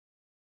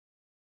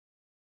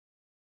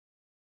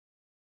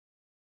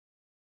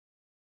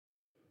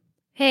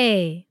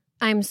Hey,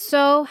 I'm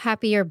so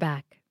happy you're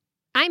back.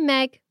 I'm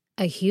Meg,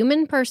 a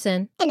human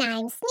person. And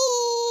I'm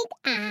Sneak.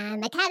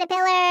 I'm a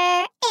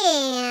caterpillar.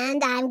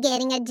 And I'm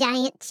getting a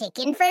giant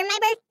chicken for my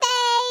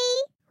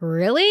birthday.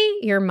 Really?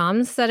 Your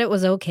mom said it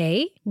was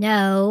okay?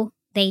 No,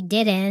 they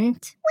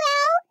didn't.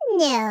 Well,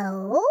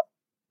 no.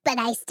 But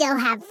I still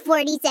have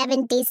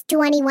 47 days,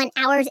 21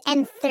 hours,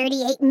 and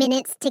 38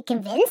 minutes to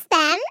convince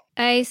them.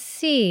 I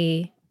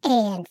see.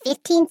 And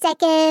 15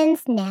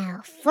 seconds,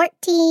 now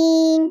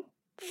 14,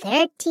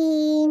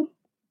 13,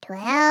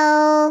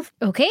 12.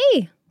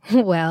 Okay.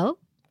 Well,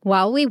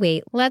 while we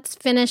wait, let's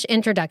finish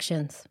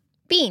introductions.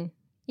 Bean,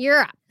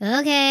 you're up.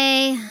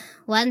 Okay,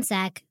 one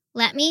sec.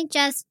 Let me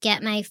just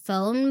get my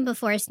phone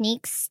before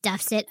Sneak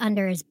stuffs it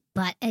under his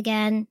butt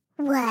again.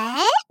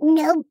 What?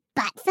 No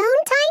butt phone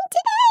time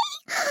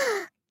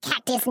today?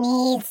 Cactus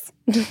knees.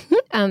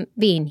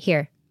 Bean,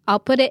 here. I'll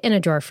put it in a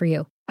drawer for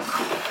you.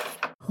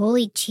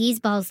 Holy cheese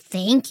balls,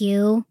 thank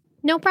you.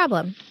 No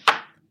problem.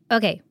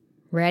 Okay,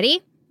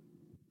 ready?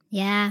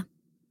 Yeah.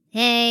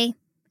 Hey,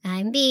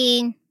 I'm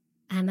Bean.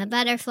 I'm a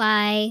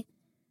butterfly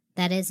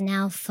that is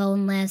now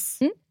phoneless.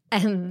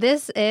 And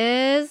this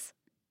is...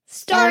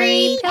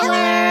 Story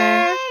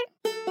Pillar.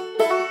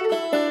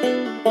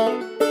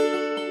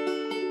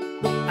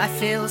 I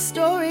feel a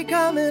story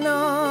coming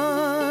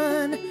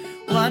on.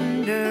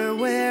 Wonder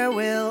where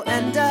we'll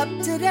end up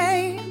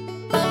today.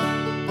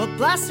 We'll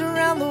blast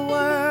around the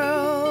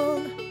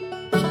world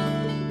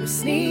with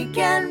Sneak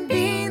and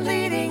Bean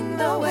leading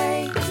the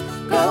way.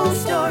 Go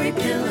Story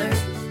Pillar,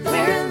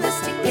 we're in this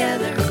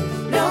together.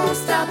 No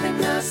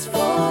stopping us,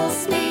 full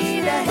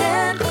speed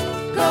ahead.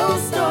 Go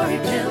Story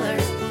Pillar,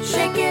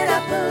 shake it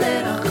up a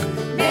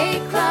little.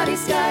 Make cloudy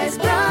skies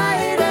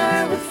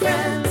brighter with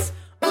friends.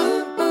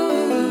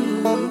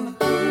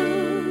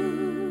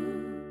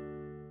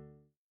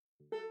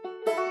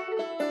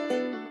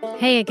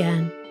 Hey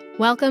again.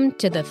 Welcome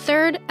to the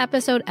third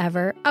episode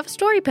ever of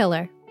Story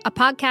Pillar, a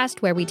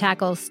podcast where we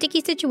tackle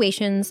sticky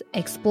situations,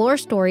 explore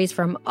stories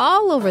from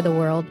all over the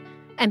world,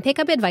 and pick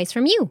up advice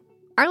from you,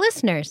 our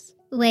listeners.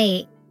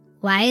 Wait,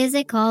 why is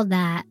it called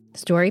that?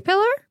 Story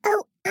Pillar?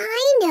 Oh,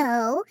 I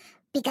know.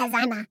 Because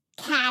I'm a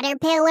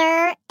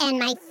caterpillar and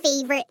my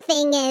favorite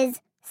thing is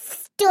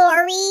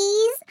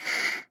stories.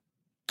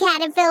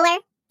 Caterpillar,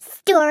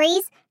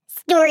 stories,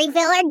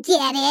 Storypillar,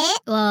 get it?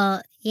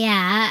 Well,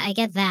 yeah, I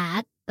get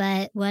that.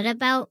 But what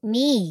about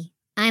me?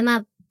 I'm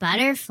a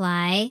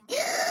butterfly.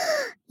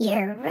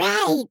 You're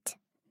right.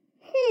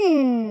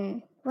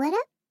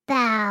 What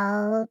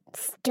about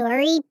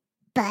Story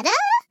Butta?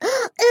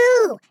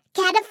 Ooh,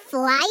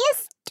 Catafly a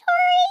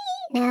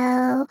story?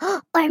 No.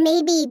 Or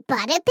maybe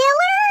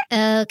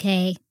Butterpillar?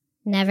 Okay,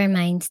 never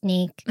mind,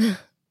 Sneak.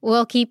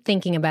 We'll keep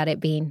thinking about it,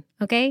 Bean,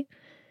 okay?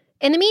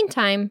 In the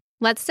meantime,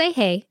 let's say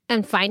hey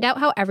and find out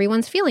how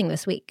everyone's feeling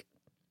this week.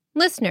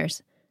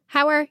 Listeners,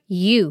 how are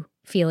you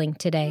feeling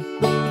today?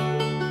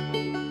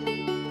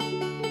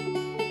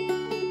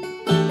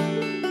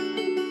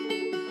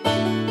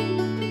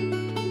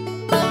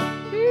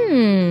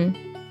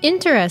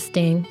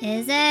 Interesting.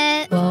 Is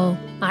it? Well,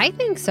 I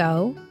think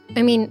so.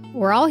 I mean,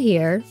 we're all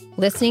here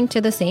listening to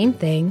the same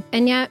thing,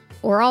 and yet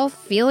we're all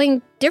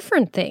feeling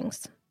different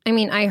things. I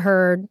mean, I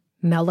heard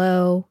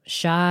mellow,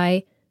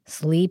 shy,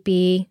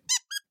 sleepy.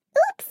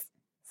 Oops,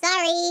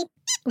 sorry.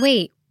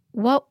 Wait,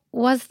 what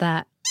was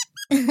that?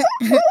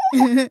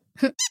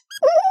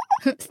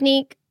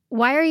 Sneak,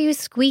 why are you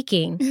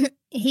squeaking?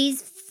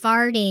 He's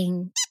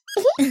farting.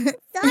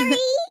 Sorry,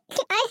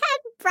 I had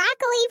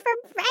broccoli for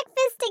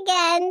breakfast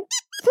again.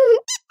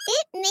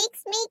 It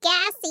makes me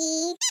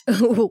gassy.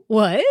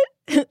 What?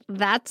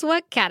 That's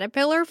what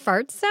caterpillar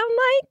farts sound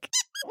like?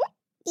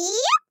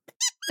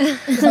 Yep.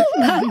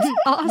 That's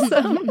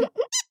awesome.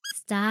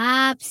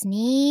 Stop,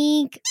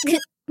 Sneak.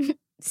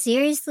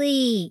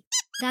 Seriously,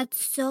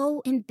 that's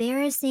so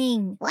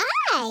embarrassing.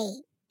 Why?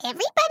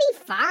 Everybody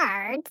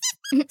farts.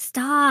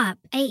 Stop.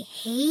 I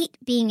hate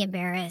being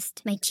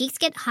embarrassed. My cheeks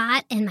get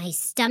hot and my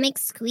stomach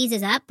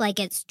squeezes up like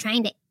it's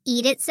trying to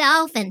eat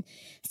itself, and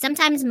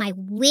sometimes my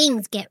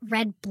wings get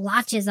red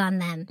blotches on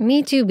them.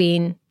 Me too,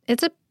 Bean.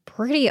 It's a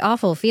pretty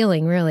awful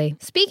feeling, really.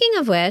 Speaking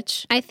of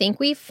which, I think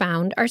we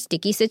found our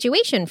sticky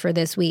situation for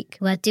this week.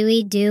 What do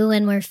we do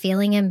when we're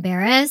feeling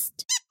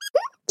embarrassed?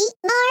 Eat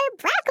more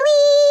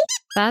broccoli.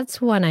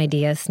 That's one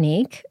idea,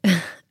 Sneak.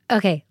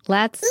 Okay,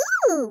 let's...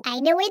 Ooh,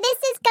 I know where this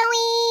is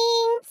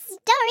going.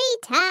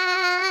 Story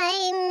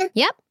time.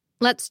 Yep.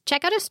 Let's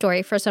check out a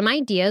story for some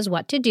ideas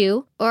what to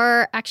do,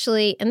 or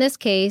actually, in this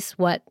case,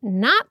 what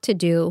not to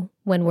do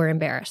when we're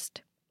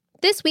embarrassed.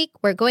 This week,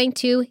 we're going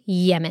to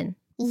Yemen.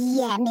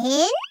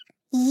 Yemen?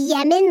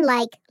 Yemen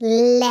like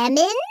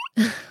lemon?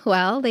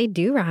 Well, they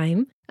do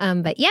rhyme.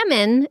 But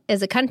Yemen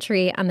is a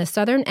country on the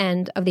southern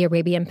end of the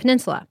Arabian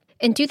Peninsula.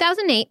 In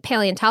 2008,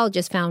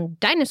 paleontologists found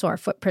dinosaur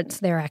footprints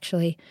there,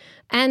 actually.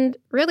 And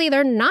really,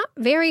 they're not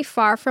very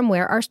far from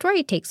where our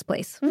story takes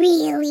place.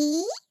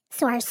 Really?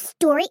 So our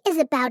story is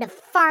about a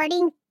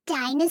farting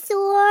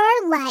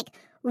dinosaur? Like,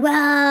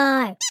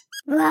 roar,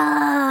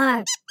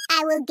 roar,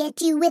 I will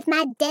get you with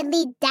my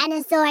deadly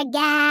dinosaur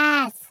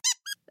gas.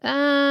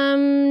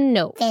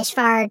 No. Fish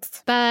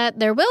farts. But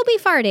there will be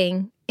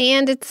farting,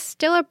 and it's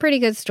still a pretty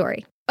good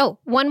story. Oh,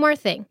 one more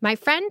thing. My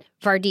friend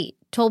Vardit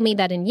told me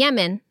that in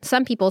Yemen,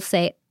 some people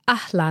say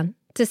ahlan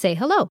to say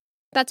hello.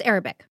 That's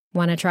Arabic.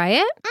 Want to try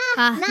it?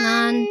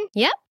 Ahlan.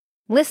 Yep.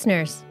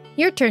 Listeners,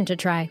 your turn to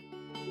try.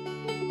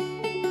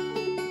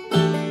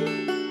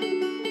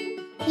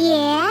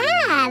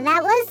 Yeah,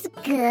 that was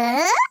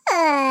good.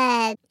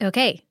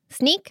 Okay,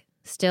 Sneak,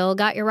 still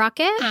got your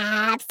rocket?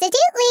 Absolutely.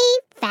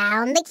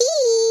 Found the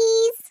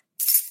keys.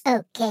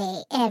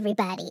 Okay,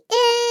 everybody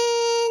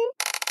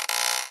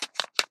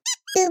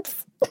in.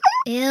 Oops.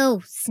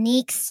 Ew,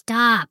 Sneak,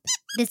 stop.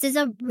 This is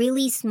a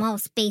really small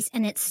space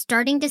and it's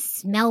starting to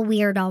smell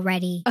weird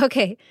already.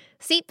 Okay,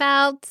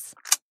 seatbelts.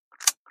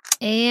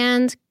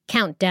 And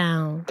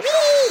countdown. 3,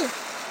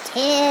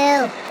 2,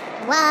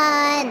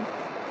 1.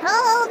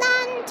 Hold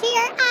on to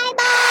your eyeballs.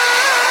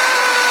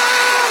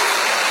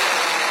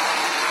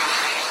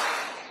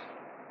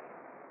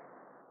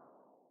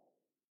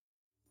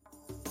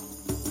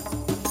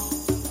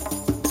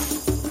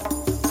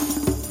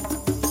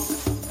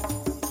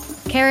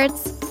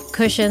 Carrots,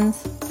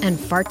 cushions, and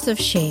farts of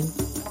shame.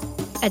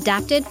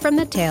 Adapted from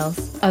the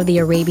tales of the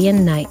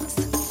Arabian Nights.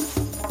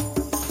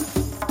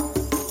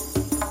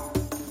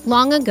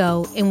 Long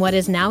ago, in what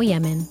is now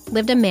Yemen,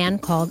 lived a man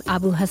called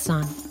Abu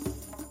Hassan.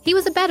 He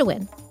was a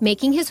Bedouin,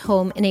 making his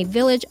home in a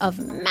village of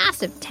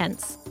massive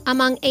tents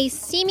among a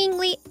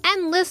seemingly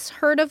endless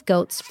herd of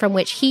goats from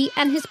which he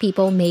and his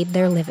people made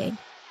their living.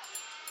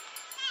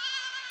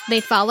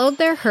 They followed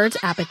their herd's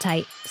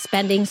appetite,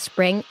 spending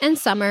spring and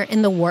summer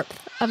in the warmth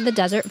of the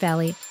desert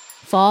valley,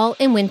 fall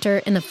and winter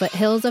in the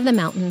foothills of the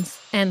mountains,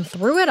 and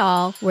through it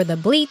all were the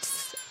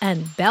bleats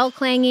and bell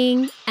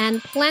clanging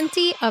and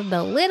plenty of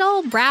the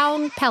little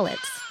brown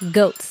pellets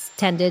goats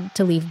tended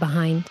to leave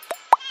behind.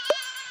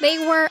 They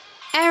were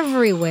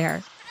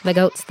everywhere, the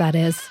goats, that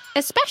is,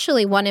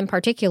 especially one in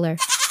particular,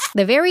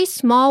 the very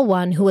small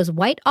one who was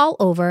white all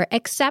over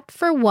except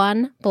for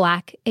one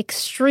black,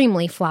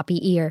 extremely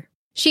floppy ear.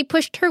 She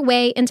pushed her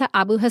way into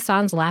Abu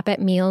Hassan's lap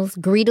at meals,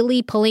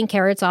 greedily pulling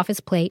carrots off his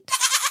plate.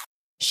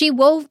 She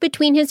wove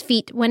between his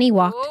feet when he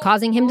walked,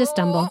 causing him to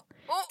stumble.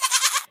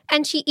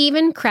 And she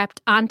even crept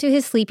onto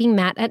his sleeping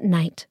mat at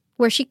night,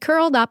 where she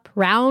curled up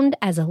round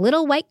as a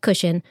little white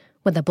cushion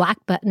with a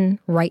black button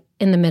right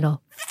in the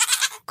middle.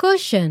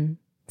 "Cushion,"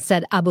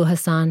 said Abu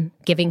Hassan,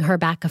 giving her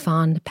back a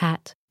fond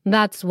pat.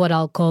 "That's what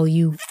I'll call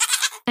you."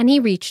 And he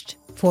reached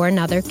for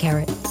another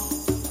carrot.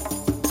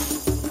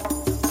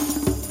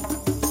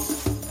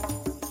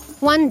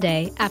 One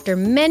day, after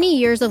many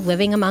years of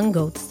living among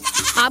goats,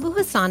 Abu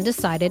Hassan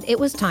decided it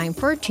was time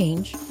for a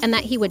change and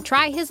that he would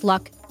try his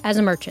luck as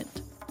a merchant.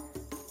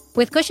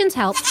 With Cushion's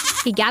help,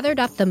 he gathered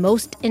up the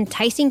most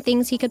enticing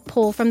things he could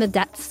pull from the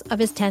depths of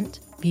his tent.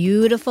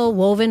 Beautiful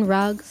woven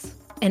rugs,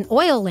 an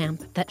oil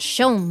lamp that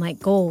shone like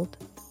gold,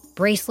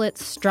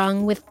 bracelets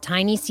strung with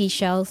tiny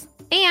seashells,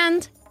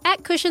 and,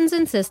 at Cushion's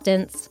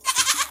insistence,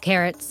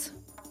 carrots.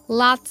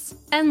 Lots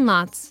and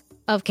lots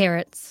of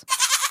carrots.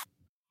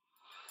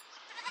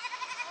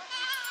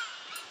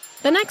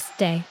 The next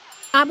day,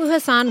 Abu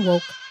Hassan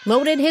woke,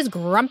 loaded his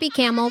grumpy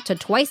camel to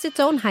twice its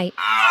own height,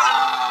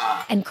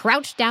 and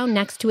crouched down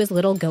next to his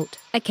little goat,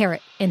 a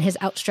carrot in his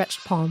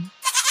outstretched palm.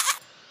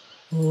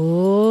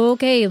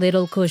 "Okay,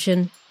 little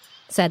Cushion,"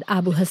 said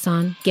Abu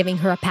Hassan, giving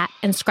her a pat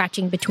and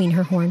scratching between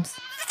her horns.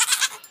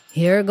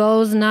 "Here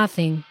goes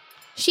nothing."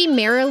 She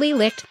merrily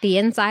licked the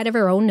inside of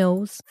her own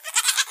nose,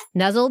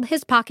 nuzzled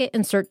his pocket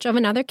in search of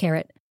another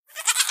carrot,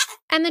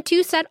 and the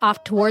two set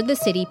off toward the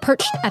city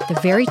perched at the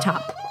very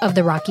top of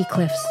the rocky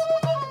cliffs.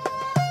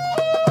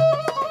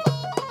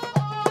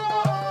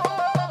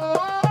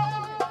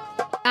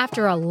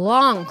 After a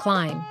long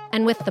climb,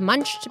 and with the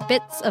munched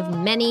bits of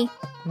many,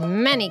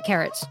 many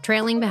carrots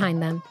trailing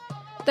behind them,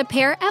 the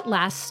pair at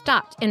last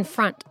stopped in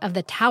front of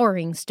the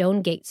towering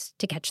stone gates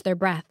to catch their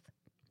breath.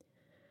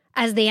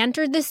 As they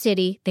entered the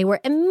city, they were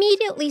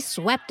immediately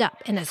swept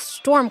up in a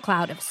storm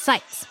cloud of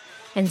sights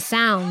and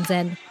sounds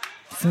and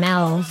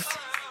smells.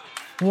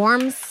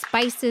 Warm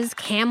spices,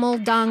 camel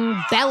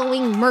dung,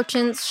 bellowing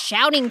merchants,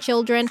 shouting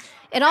children,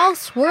 it all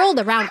swirled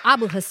around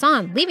Abu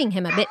Hassan, leaving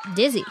him a bit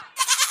dizzy,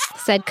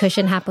 said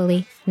Cushion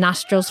happily,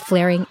 nostrils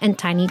flaring and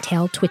tiny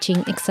tail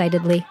twitching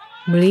excitedly.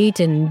 "Bleat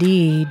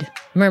indeed,"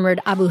 murmured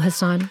Abu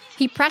Hassan.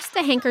 He pressed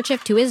the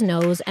handkerchief to his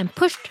nose and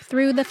pushed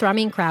through the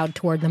thrumming crowd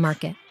toward the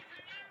market.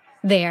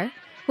 There,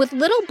 with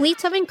little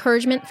bleats of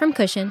encouragement from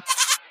Cushion,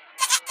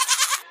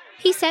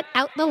 he set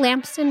out the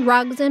lamps and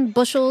rugs and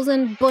bushels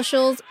and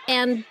bushels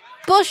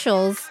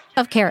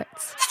of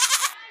carrots.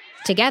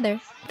 Together,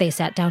 they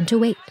sat down to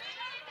wait.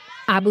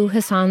 Abu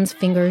Hassan's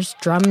fingers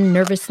drummed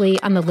nervously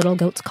on the little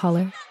goat's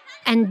collar.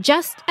 And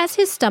just as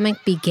his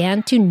stomach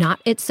began to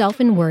knot itself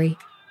in worry,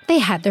 they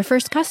had their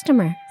first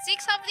customer.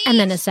 6 of these. And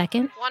then a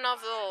second. 1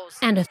 of those.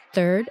 And a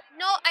third.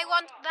 No, I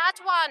want that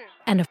one.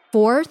 And a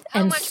fourth.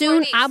 How and much for soon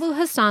these? Abu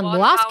Hassan 1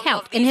 lost pound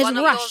count of in these, his 1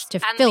 of rush those,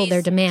 to and fill these.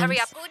 their demands. Hurry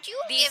up. Would you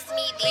These, give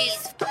me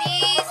please, these?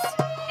 please.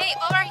 Hey,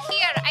 over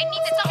here. I need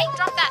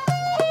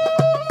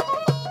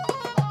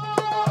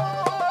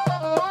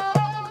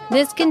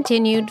This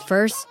continued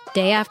first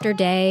day after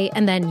day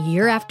and then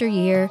year after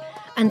year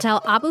until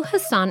Abu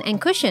Hassan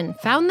and Kushin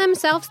found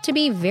themselves to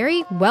be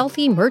very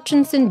wealthy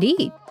merchants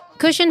indeed.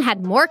 Kushin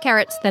had more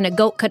carrots than a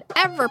goat could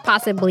ever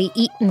possibly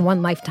eat in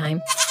one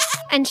lifetime.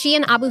 And she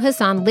and Abu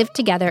Hassan lived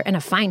together in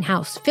a fine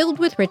house filled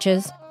with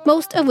riches,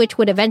 most of which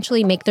would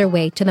eventually make their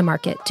way to the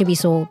market to be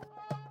sold.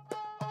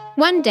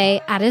 One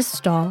day at his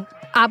stall,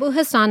 Abu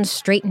Hassan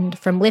straightened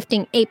from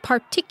lifting a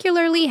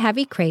particularly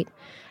heavy crate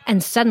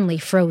and suddenly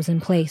froze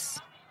in place.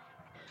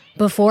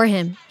 Before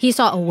him, he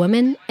saw a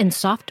woman in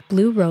soft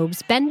blue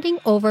robes bending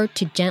over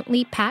to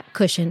gently pat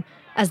Kushin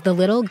as the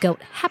little goat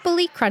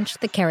happily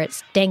crunched the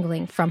carrots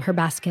dangling from her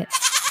basket.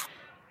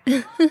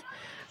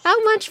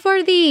 "How much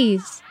for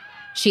these?"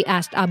 she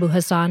asked Abu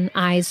Hassan,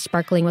 eyes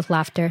sparkling with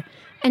laughter,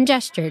 and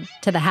gestured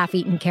to the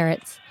half-eaten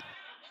carrots.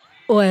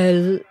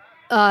 "Well,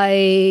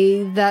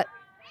 that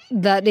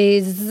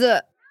is..."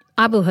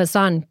 Abu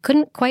Hassan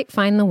couldn't quite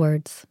find the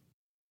words.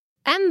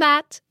 And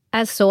that,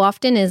 as so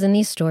often is in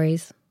these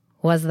stories,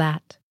 was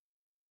that.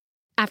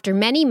 After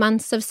many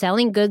months of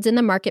selling goods in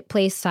the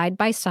marketplace side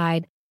by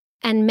side,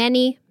 and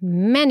many,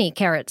 many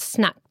carrots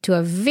snuck to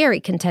a very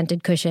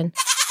contented Kushin,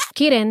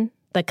 Kirin,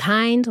 the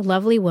kind,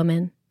 lovely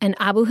woman, and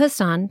Abu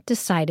Hassan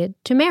decided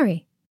to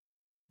marry.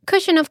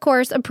 Kushin, of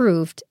course,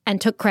 approved and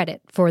took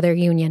credit for their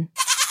union.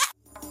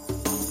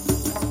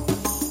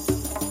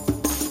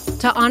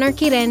 To honor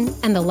Kirin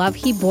and the love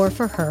he bore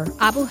for her,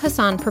 Abu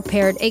Hassan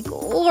prepared a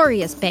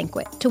glorious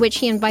banquet to which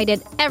he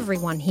invited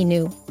everyone he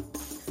knew.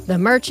 The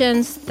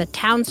merchants, the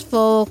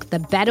townsfolk, the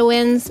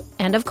Bedouins,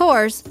 and of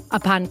course,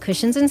 upon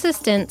Kushin's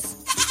insistence,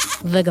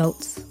 the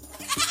goats.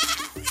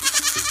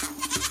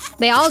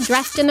 They all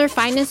dressed in their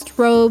finest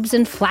robes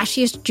and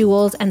flashiest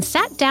jewels and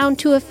sat down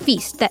to a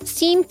feast that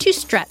seemed to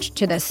stretch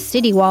to the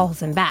city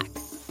walls and back.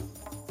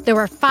 There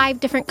were 5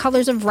 different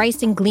colors of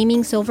rice in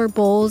gleaming silver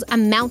bowls, a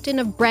mountain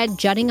of bread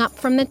jutting up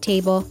from the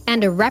table,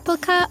 and a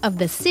replica of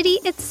the city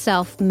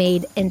itself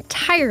made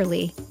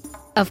entirely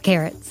of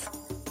carrots.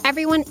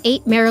 Everyone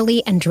ate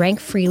merrily and drank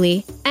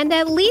freely, and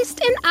at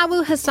least in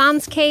Abu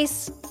Hassan's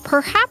case,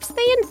 perhaps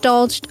they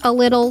indulged a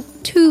little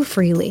too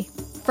freely.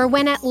 For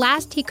when at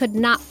last he could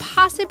not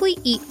possibly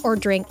eat or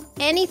drink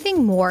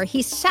anything more,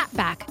 he sat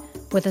back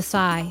with a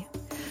sigh.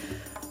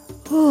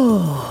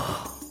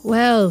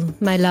 "Well,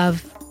 my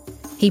love,"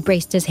 he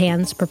braced his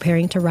hands,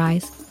 preparing to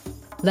rise.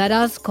 "Let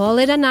us call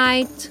it a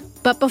night."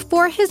 But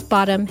before his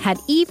bottom had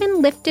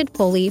even lifted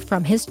fully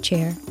from his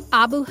chair,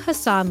 Abu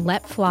Hassan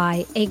let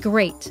fly a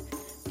great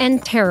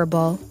and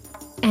terrible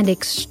and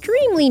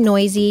extremely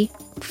noisy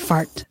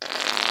fart.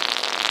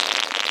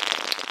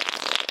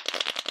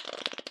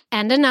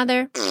 And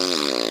another.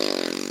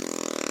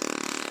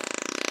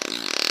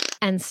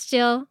 And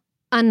still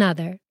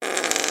another.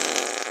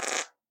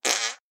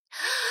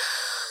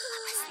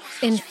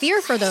 In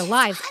fear for their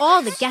lives,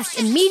 all the guests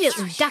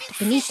immediately ducked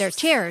beneath their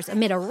chairs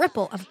amid a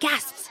ripple of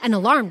gasps and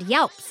alarmed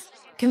yelps.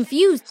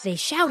 Confused, they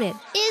shouted,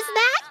 Is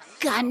that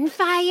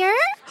gunfire?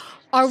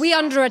 "Are we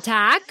under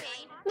attack?"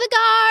 The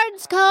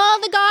guards! Call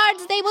the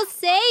guards! They will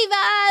save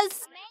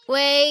us!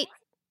 Wait,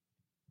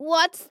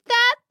 what's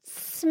that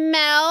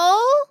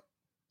smell?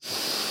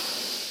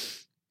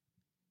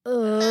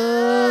 Oh.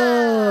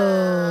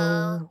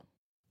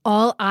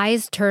 All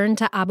eyes turned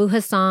to Abu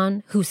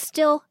Hassan, who,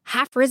 still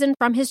half risen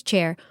from his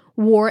chair,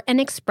 wore an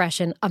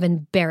expression of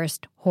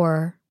embarrassed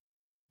horror.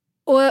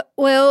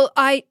 Well,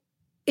 I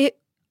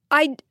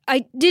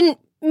didn't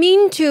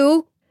mean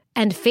to.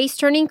 And face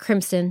turning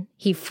crimson,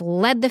 he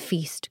fled the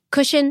feast,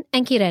 Kushin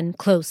and Kirin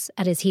close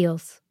at his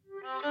heels.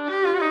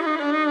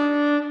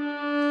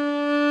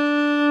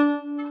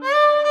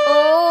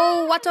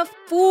 "Oh, what a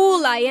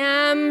fool I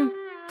am!"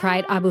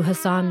 cried Abu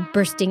Hassan,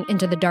 bursting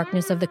into the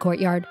darkness of the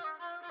courtyard.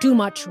 "Too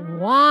much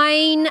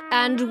wine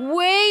and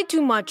way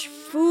too much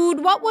food.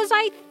 What was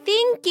I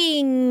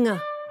thinking?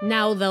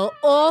 Now they'll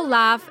all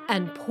laugh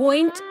and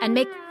point and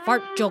make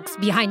fart jokes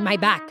behind my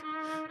back.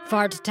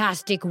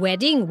 Fartastic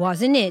wedding,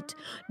 wasn't it?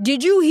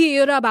 Did you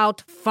hear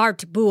about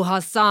Fartbu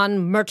Hassan,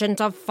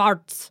 merchant of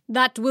farts?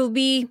 That will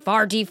be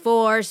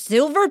 44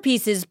 silver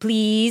pieces,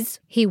 please,"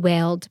 he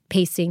wailed,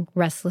 pacing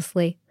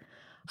restlessly.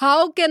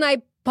 "How can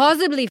I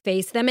possibly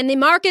face them in the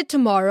market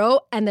tomorrow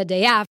and the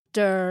day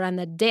after and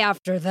the day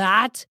after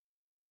that?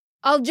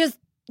 I'll just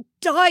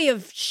die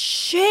of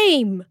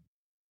shame."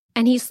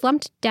 And he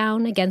slumped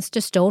down against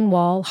a stone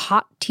wall,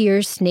 hot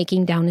tears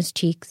snaking down his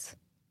cheeks.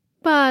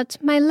 "But,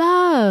 my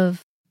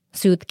love,"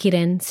 soothed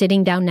Kirin,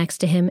 sitting down next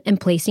to him and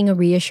placing a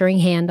reassuring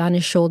hand on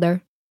his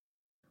shoulder.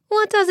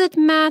 "What does it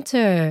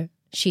matter?"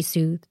 she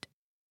soothed.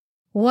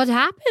 "What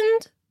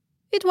happened?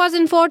 It was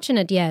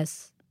unfortunate,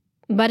 yes.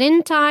 But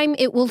in time,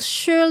 it will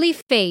surely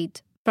fade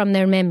from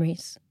their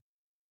memories."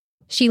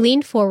 She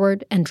leaned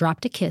forward and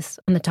dropped a kiss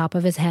on the top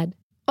of his head.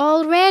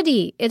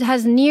 "Already, it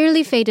has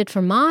nearly faded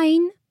from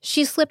mine."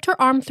 She slipped her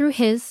arm through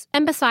his,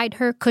 and beside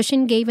her,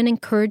 Kushin gave an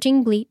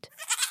encouraging bleat,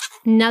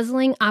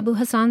 nuzzling Abu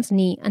Hassan's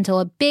knee until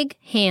a big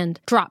hand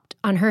dropped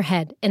on her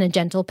head in a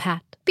gentle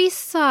pat.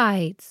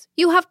 "Besides,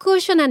 you have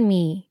Kushin and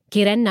me."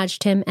 Kirin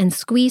nudged him and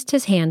squeezed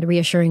his hand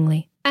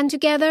reassuringly. And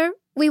together,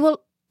 we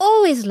will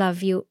always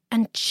love you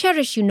and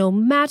cherish you no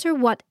matter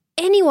what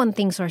anyone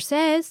thinks or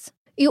says.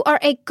 You are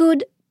a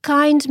good,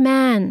 kind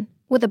man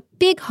with a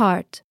big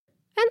heart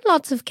and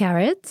lots of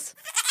carrots.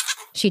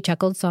 She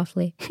chuckled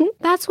softly.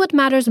 That's what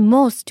matters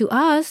most to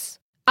us.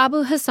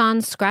 Abu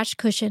Hassan scratched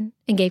cushion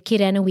and gave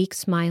Kiren a weak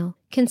smile,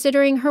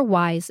 considering her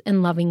wise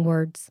and loving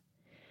words.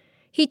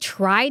 He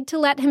tried to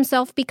let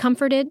himself be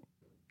comforted,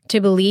 to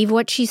believe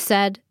what she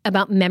said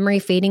about memory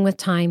fading with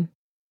time.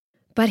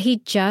 But he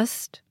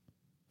just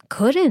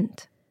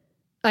couldn't.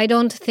 I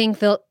don't think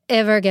they'll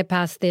ever get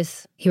past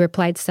this, he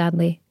replied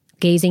sadly,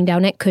 gazing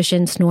down at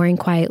Cushion snoring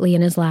quietly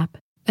in his lap.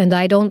 And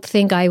I don't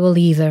think I will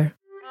either.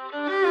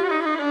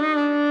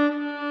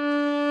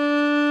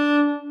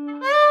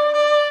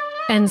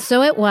 And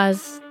so it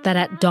was that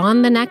at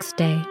dawn the next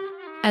day,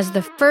 as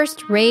the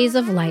first rays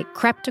of light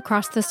crept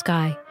across the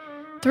sky,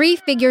 3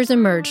 figures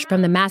emerged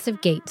from the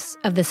massive gates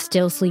of the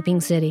still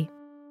sleeping city.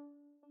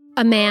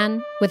 A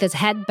man with his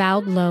head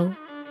bowed low,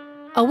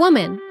 a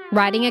woman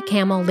riding a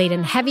camel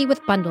laden heavy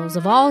with bundles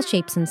of all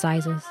shapes and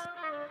sizes,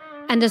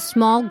 and a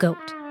small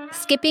goat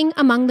skipping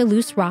among the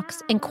loose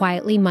rocks and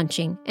quietly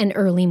munching an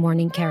early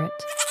morning carrot.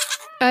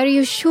 Are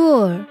you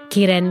sure?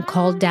 Kiren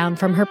called down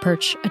from her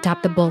perch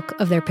atop the bulk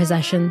of their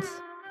possessions.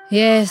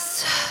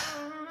 Yes,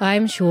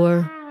 I'm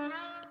sure,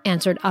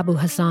 answered Abu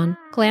Hassan,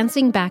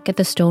 glancing back at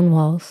the stone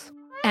walls.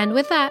 And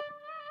with that,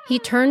 he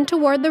turned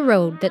toward the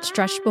road that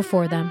stretched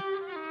before them,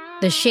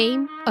 the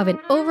shame of an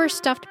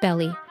overstuffed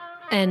belly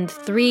and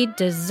 3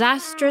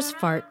 disastrous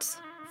farts,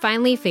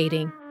 finally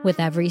fading with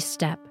every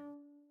step.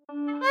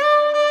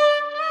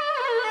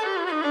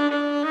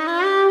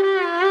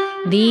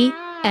 The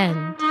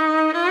end.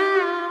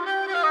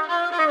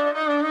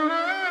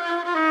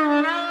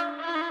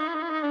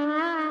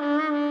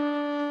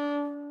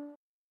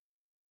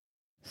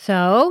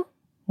 So,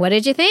 what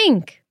did you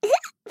think?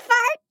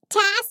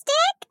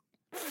 Fartastic?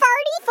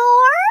 44?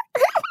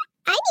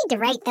 I need to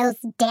write those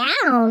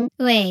down.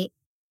 Wait,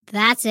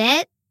 that's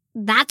it?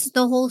 That's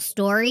the whole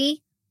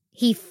story?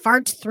 He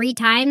farts 3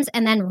 times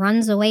and then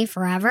runs away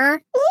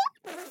forever?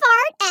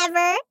 Fart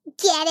ever.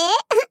 Get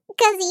it?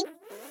 'Cause he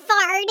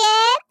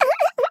farted.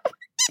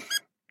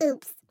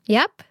 Oops.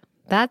 Yep,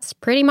 that's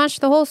pretty much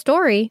the whole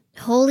story.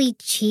 Holy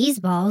cheese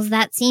balls,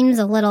 that seems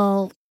a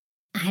little,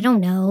 I don't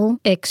know.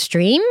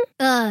 Extreme?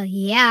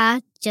 Yeah,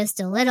 just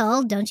a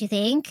little, don't you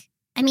think?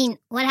 I mean,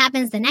 what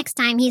happens the next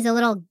time he's a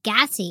little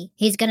gassy?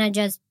 He's gonna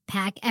just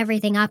pack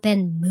everything up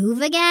and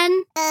move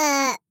again?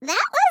 That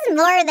was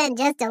more than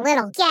just a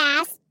little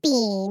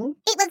gasping.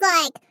 It was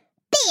like,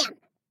 bam,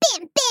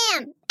 bam,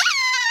 bam.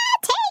 Ah,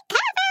 take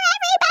cover,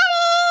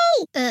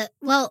 everybody!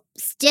 Well,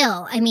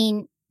 still, I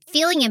mean,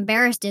 feeling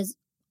embarrassed is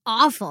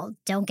awful,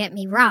 don't get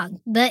me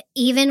wrong. But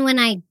even when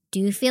I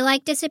do feel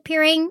like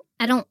disappearing,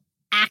 I don't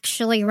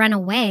actually run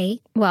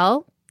away.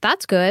 Well,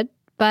 that's good.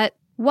 But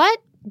what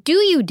do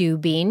you do,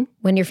 Bean,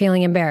 when you're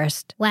feeling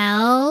embarrassed?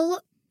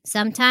 Well,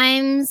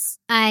 sometimes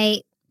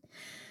I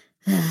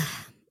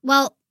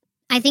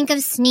think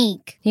of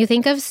Sneak. You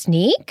think of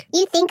Sneak?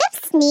 You think of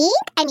Sneak?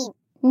 I mean,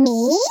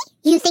 me?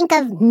 You think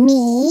of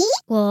me?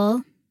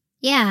 Well,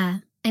 yeah.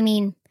 I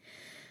mean,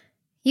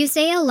 you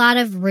say a lot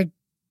of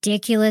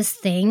ridiculous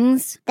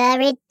things. The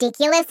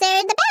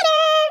ridiculouser, the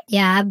better.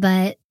 Yeah,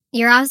 but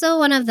you're also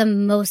one of the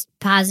most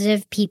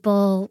positive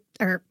people,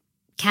 or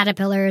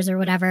caterpillars or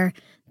whatever,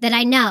 that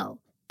I know.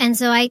 And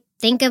so I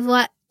think of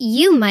what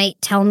you might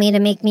tell me to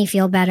make me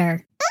feel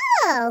better.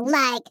 Oh,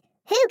 like,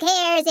 who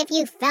cares if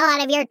you fell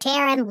out of your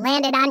chair and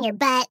landed on your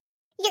butt?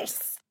 You're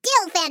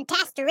still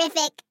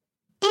fantasterific.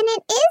 And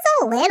it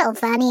is a little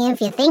funny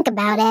if you think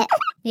about it.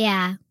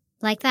 Yeah,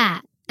 like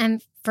that.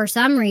 And for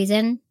some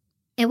reason,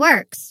 it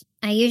works.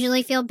 I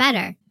usually feel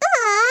better.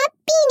 Aw,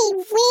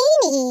 Beanie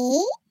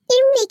Weenie.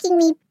 You're making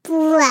me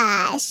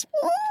blush.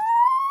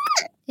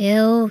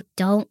 Ew,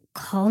 don't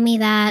call me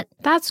that.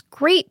 That's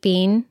great,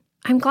 Bean.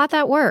 I'm glad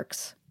that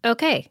works.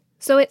 Okay,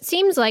 so it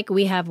seems like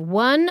we have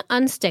one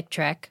unstick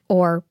trick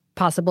or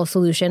possible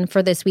solution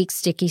for this week's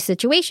sticky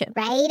situation.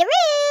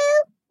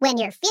 Right-a-roo. When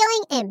you're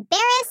feeling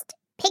embarrassed,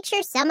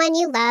 picture someone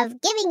you love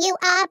giving you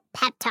a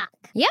pep talk.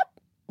 Yep.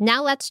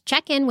 Now let's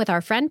check in with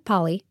our friend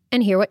Polly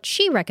and hear what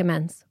she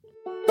recommends.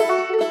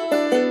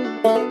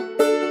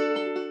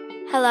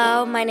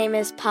 Hello, my name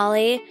is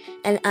Polly,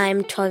 and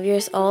I'm 12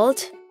 years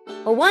old.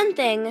 Well, one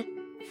thing,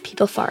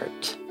 people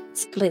fart.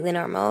 It's completely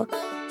normal.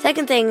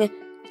 Second thing,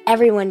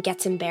 everyone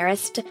gets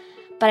embarrassed,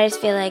 but I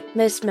just feel like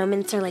most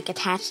moments are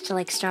attached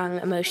to strong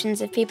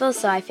emotions of people,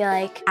 so I feel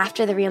like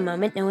after the real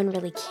moment, no one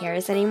really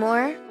cares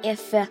anymore.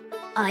 If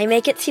I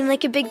make it seem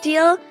like a big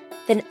deal,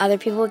 then other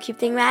people will keep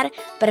getting mad,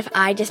 but if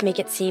I just make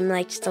it seem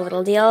like just a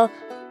little deal,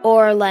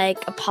 or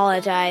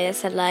apologize,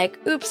 said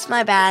oops,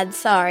 my bad,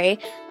 sorry,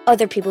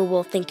 other people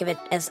will think of it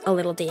as a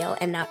little deal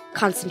and not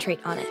concentrate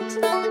on it.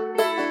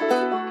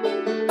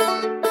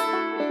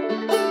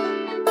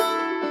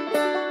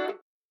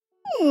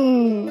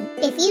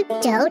 If you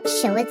you don't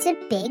show it's a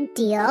big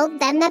deal,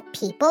 then the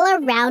people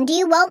around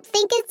you won't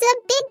think it's a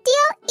big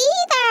deal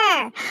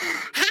either.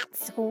 Hot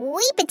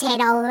sweet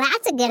potato,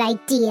 that's a good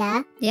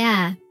idea.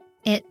 Yeah,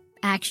 it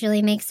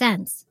actually makes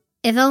sense.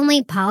 If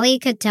only Polly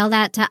could tell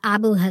that to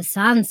Abu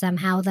Hassan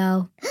somehow,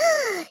 though.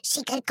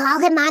 She could call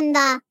him on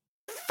the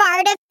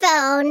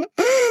fartaphone.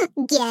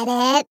 Get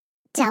it?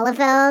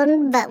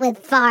 Telephone, but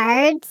with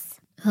farts.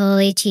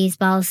 Holy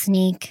cheeseball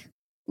sneak.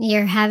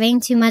 You're having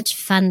too much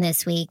fun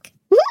this week.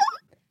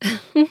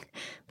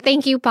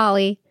 Thank you,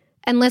 Polly.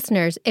 And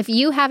listeners, if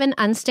you have an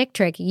unstick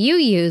trick you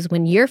use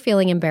when you're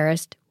feeling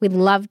embarrassed, we'd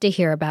love to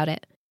hear about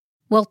it.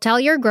 We'll tell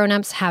your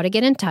grown-ups how to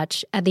get in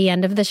touch at the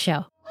end of the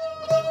show.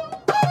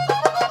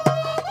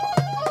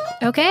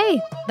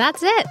 Okay,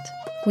 that's it.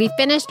 We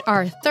finished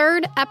our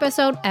 3rd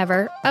episode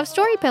ever of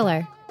Story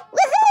Pillar.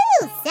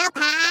 Woohoo!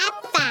 Self-high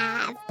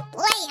five.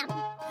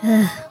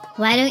 Blam!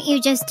 Why don't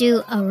you just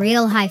do a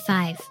real high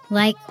five,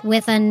 like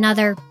with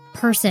another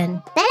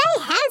person? But I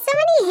have so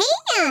many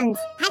hands.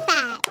 High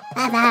five.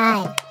 High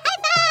five. High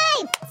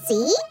five.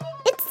 See?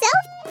 It's so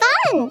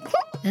fun.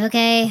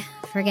 Okay,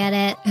 forget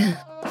it.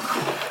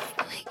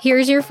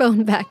 Here's your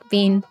phone back,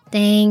 Bean.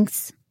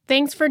 Thanks.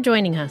 Thanks for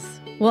joining us.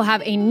 We'll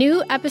have a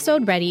new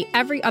episode ready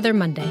every other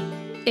Monday.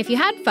 If you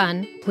had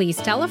fun, please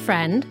tell a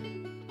friend,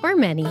 or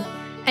many,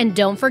 and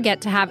don't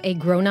forget to have a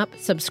grown-up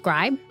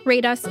subscribe,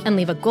 rate us, and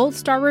leave a gold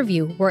star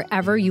review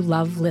wherever you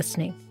love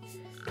listening.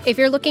 If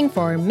you're looking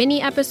for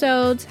mini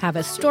episodes, have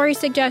a story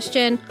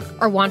suggestion,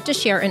 or want to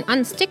share an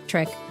unstick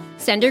trick,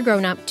 send your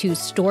grown-up to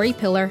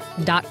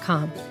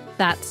storypillar.com.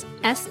 That's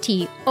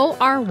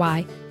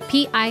STORYPILLAR.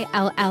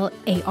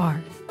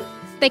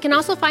 They can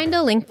also find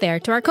a link there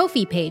to our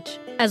Ko-fi page,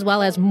 as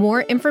well as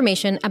more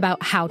information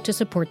about how to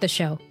support the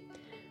show.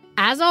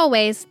 As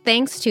always,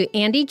 thanks to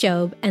Andy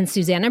Job and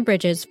Susanna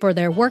Bridges for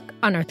their work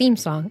on our theme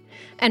song.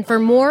 And for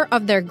more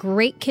of their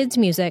great kids'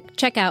 music,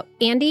 check out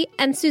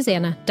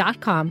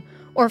andyandsusanna.com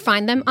or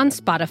find them on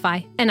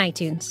Spotify and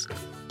iTunes.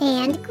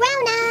 And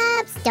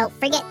grown-ups, don't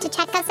forget to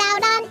check us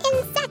out on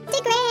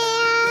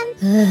Instagram.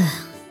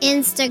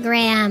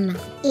 Instagram.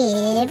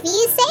 If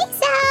you say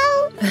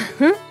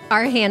so.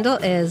 Our handle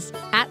is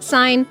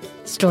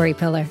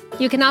 @StoryPillar.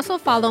 You can also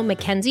follow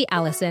Mackenzie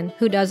Allison,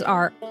 who does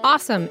our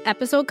awesome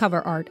episode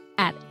cover art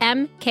at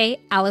MK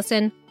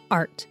Allison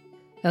Art.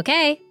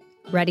 Okay,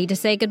 ready to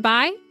say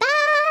goodbye?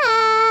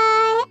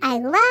 Bye. I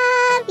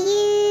love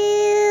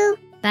you.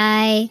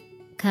 Bye.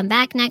 Come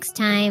back next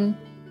time,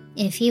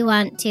 if you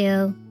want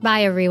to.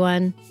 Bye,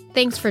 everyone.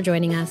 Thanks for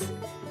joining us.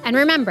 And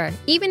remember,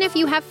 even if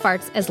you have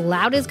farts as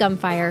loud as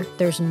gunfire,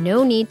 there's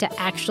no need to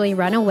actually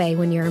run away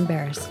when you're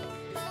embarrassed.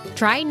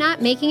 Try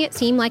not making it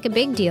seem like a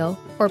big deal,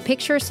 or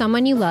picture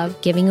someone you love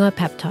giving you a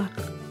pep talk.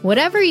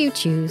 Whatever you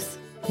choose,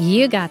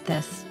 you got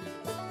this.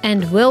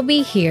 And we'll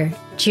be here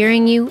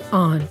cheering you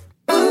on.